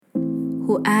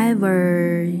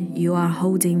Whoever you are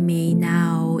holding me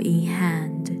now in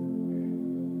hand,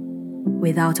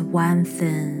 without one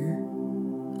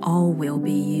thing, all will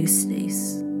be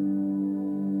useless.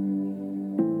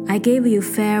 I gave you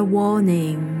fair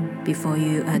warning before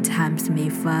you attempt me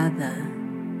further.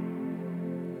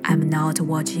 I'm not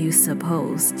what you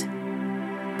supposed,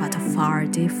 but far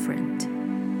different.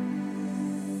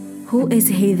 Who is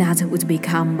he that would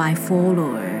become my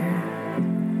follower?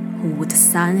 Who would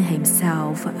sign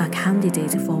himself a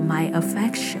candidate for my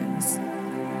affections?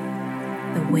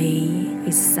 The way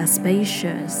is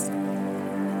suspicious,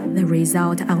 the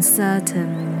result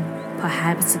uncertain,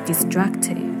 perhaps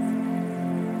destructive.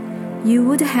 You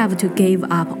would have to give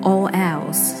up all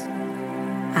else.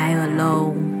 I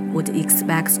alone would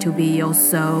expect to be your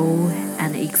sole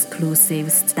and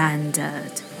exclusive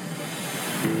standard.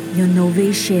 Your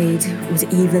novitiate would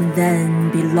even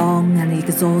then be long and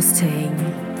exhausting.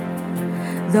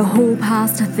 The whole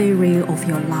past theory of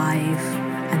your life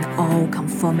and all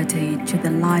conformity to the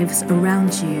lives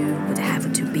around you would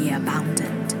have to be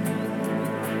abandoned.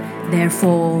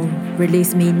 Therefore,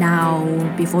 release me now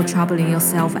before troubling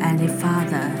yourself any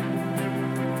further.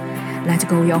 Let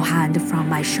go your hand from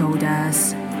my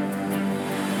shoulders.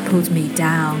 Put me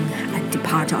down and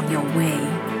depart on your way,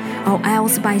 or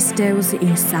else by stealth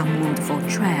in some woodful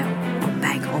trail, or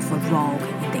back of a rock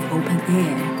in the open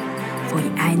air. For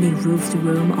in any roofed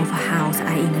room of a house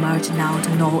I emerge not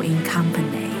nor in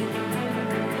company.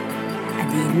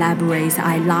 And elaborate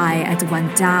I lie at one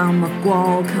dumb,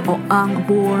 gawk, or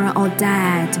unborn or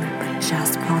dead, but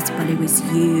just possibly with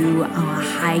you on a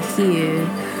high hill,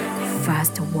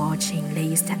 first watching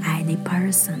lest any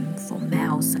person for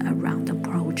miles around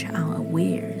approach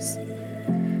unawares.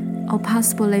 Or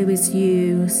possibly with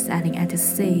you sailing at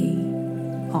sea,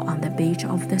 or on the beach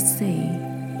of the sea,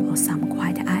 or some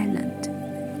quiet island.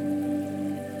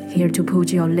 Here to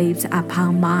put your lips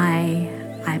upon mine,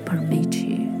 I permit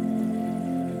you.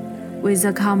 With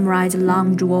a comrade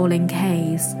long dwelling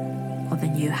case, or the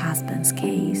new husband's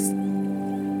case.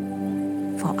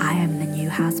 For I am the new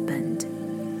husband,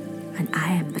 and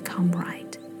I am the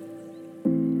comrade.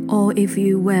 Or if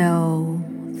you will,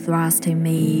 thrusting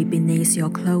me beneath your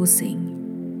clothing,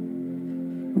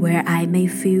 where I may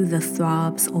feel the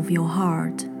throbs of your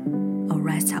heart, or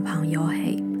rest upon your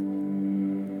hip.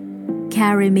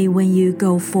 Carry me when you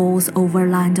go forth over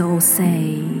land or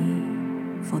sea,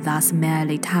 for thus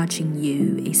merely touching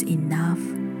you is enough,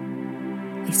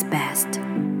 is best.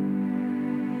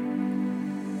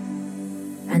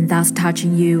 And thus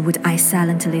touching you would I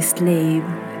silently sleep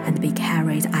and be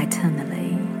carried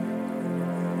eternally.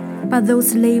 But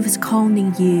those leaves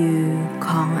conning you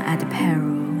come at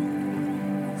peril,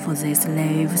 for these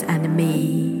leaves and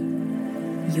me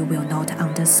you will not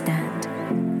understand.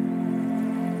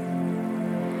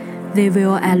 They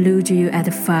will elude you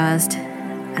at first,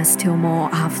 and still more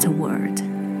afterward.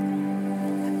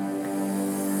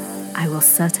 I will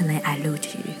certainly elude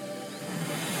you.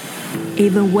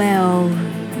 Even well,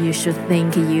 you should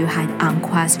think you had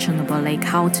unquestionably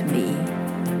caught me.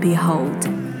 Behold,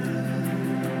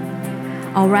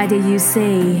 already you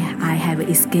see I have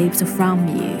escaped from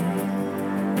you.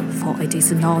 For it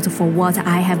is not for what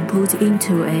I have put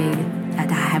into it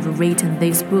that I have written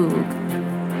this book.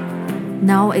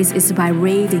 Now it is by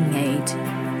reading it,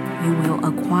 you will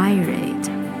acquire it.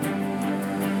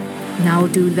 Now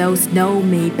do those know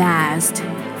me best,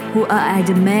 who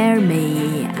admire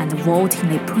me and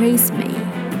vauntingly praise me.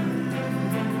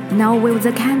 Now will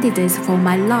the candidates for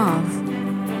my love,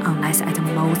 unless at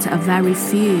most a very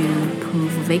few,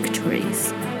 prove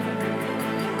victories.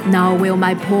 Now will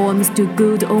my poems do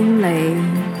good only,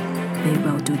 they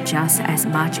will do just as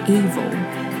much evil,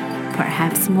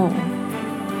 perhaps more.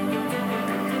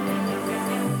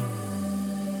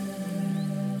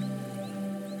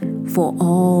 For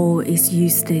all is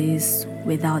useless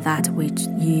without that which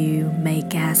you may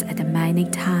guess at many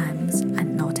times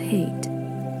and not hit,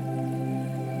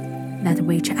 that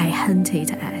which I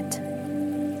hinted at.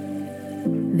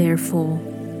 Therefore,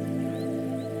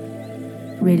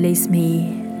 release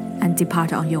me and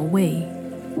depart on your way.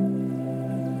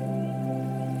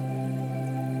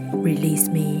 Release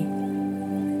me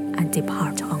and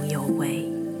depart on your way.